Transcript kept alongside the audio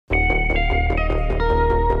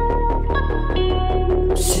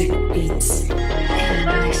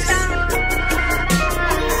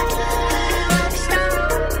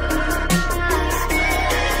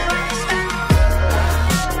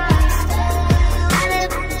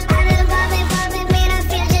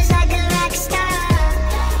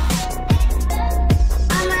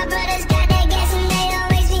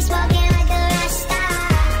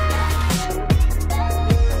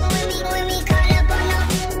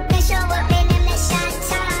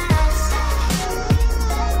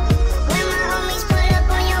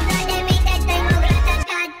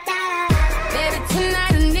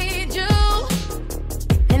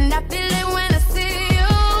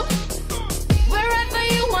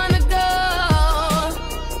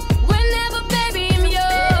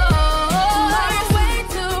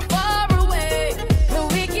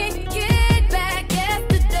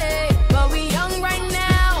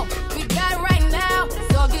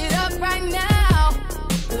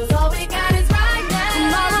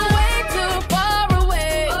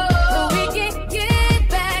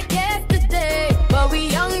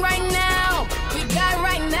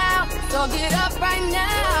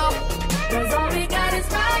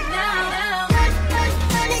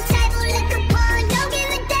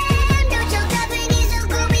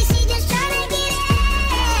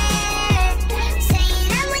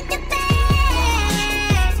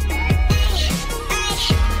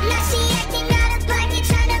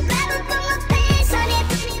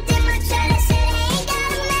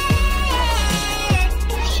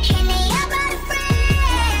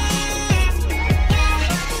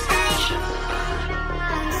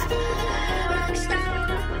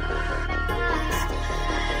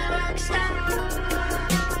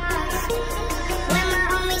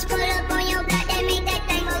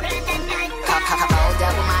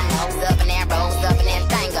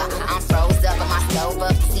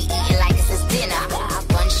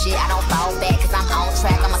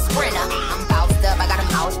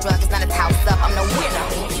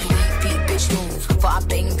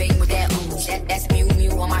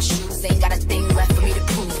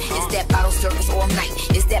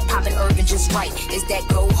what's right. Is that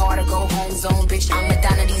go hard or go home zone, bitch? I'm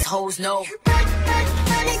Madonna, these hoes know. On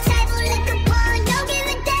the table, liquor porn, don't give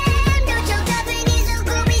a damn. Don't your company's a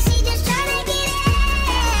groupie, she just tryna get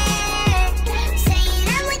in. Saying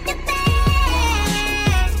I'm with the band.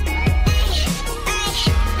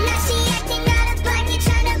 Now she acting out of pocket,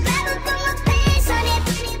 tryna grab up on my pants. On that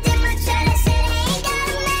then my tryna say they ain't got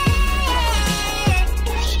a man.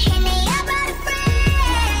 And they all brought a friend.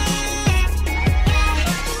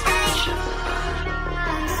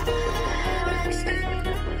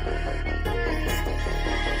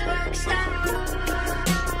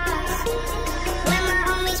 When my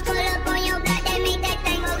homies pull up on your block, they make that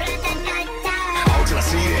thing go grata-ta-ta. Oh, till I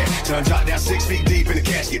see that. Tryna drop down 6 feet deep in the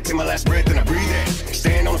casket. Till my last breath and I breathe that.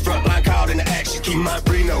 Stand on the front line, called into action. Keep my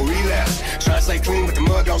free, no relapse. Tryna stay clean with the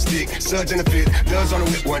mug on stick. Suds in the fit, doves on the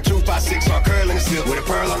whip. 1, 2, 5, 6, on curl in the slip. With a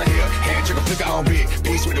pearl on the hip. Hand trigger flicker on bit.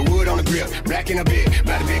 Piece with the wood on the grip. Black in a bit.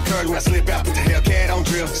 About to be curly when I slip out. Put the Hellcat on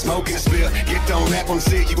drill. Smoke in the spill. Get on rap on the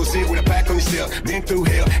seat. You gon' sit with a pack on your step. Been through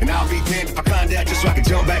hell, and I'll be damned if I climb out just so I can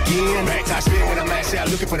jump back in. Back tie spin when I max out.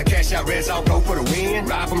 Looking for the cash out. Reds, I'll go for the win.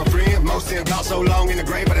 Ride for my friend. Most of them gone so long in the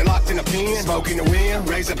grave, but they locked in the pen. Smoke in the wind.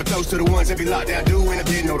 Raise up a toast to the ones that be locked down. Doing a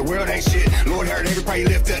bit. Know the world ain't shit. Lord heard every prayer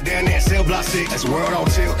lift up down there. Cell block 6. That's the world on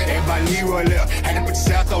tilt. Everybody Leroy left. Had to put the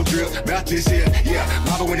South on drip. About this here. Yeah.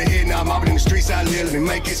 Mobbing with the head. Now I'm mobbing in the streets I live. Let me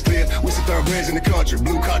make it clear. We some thoroughbreds in the country.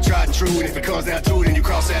 Blue car tried and true. And if it comes down to it, then you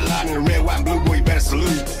cross that line in the red, white, and blue, boy, you better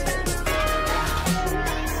salute.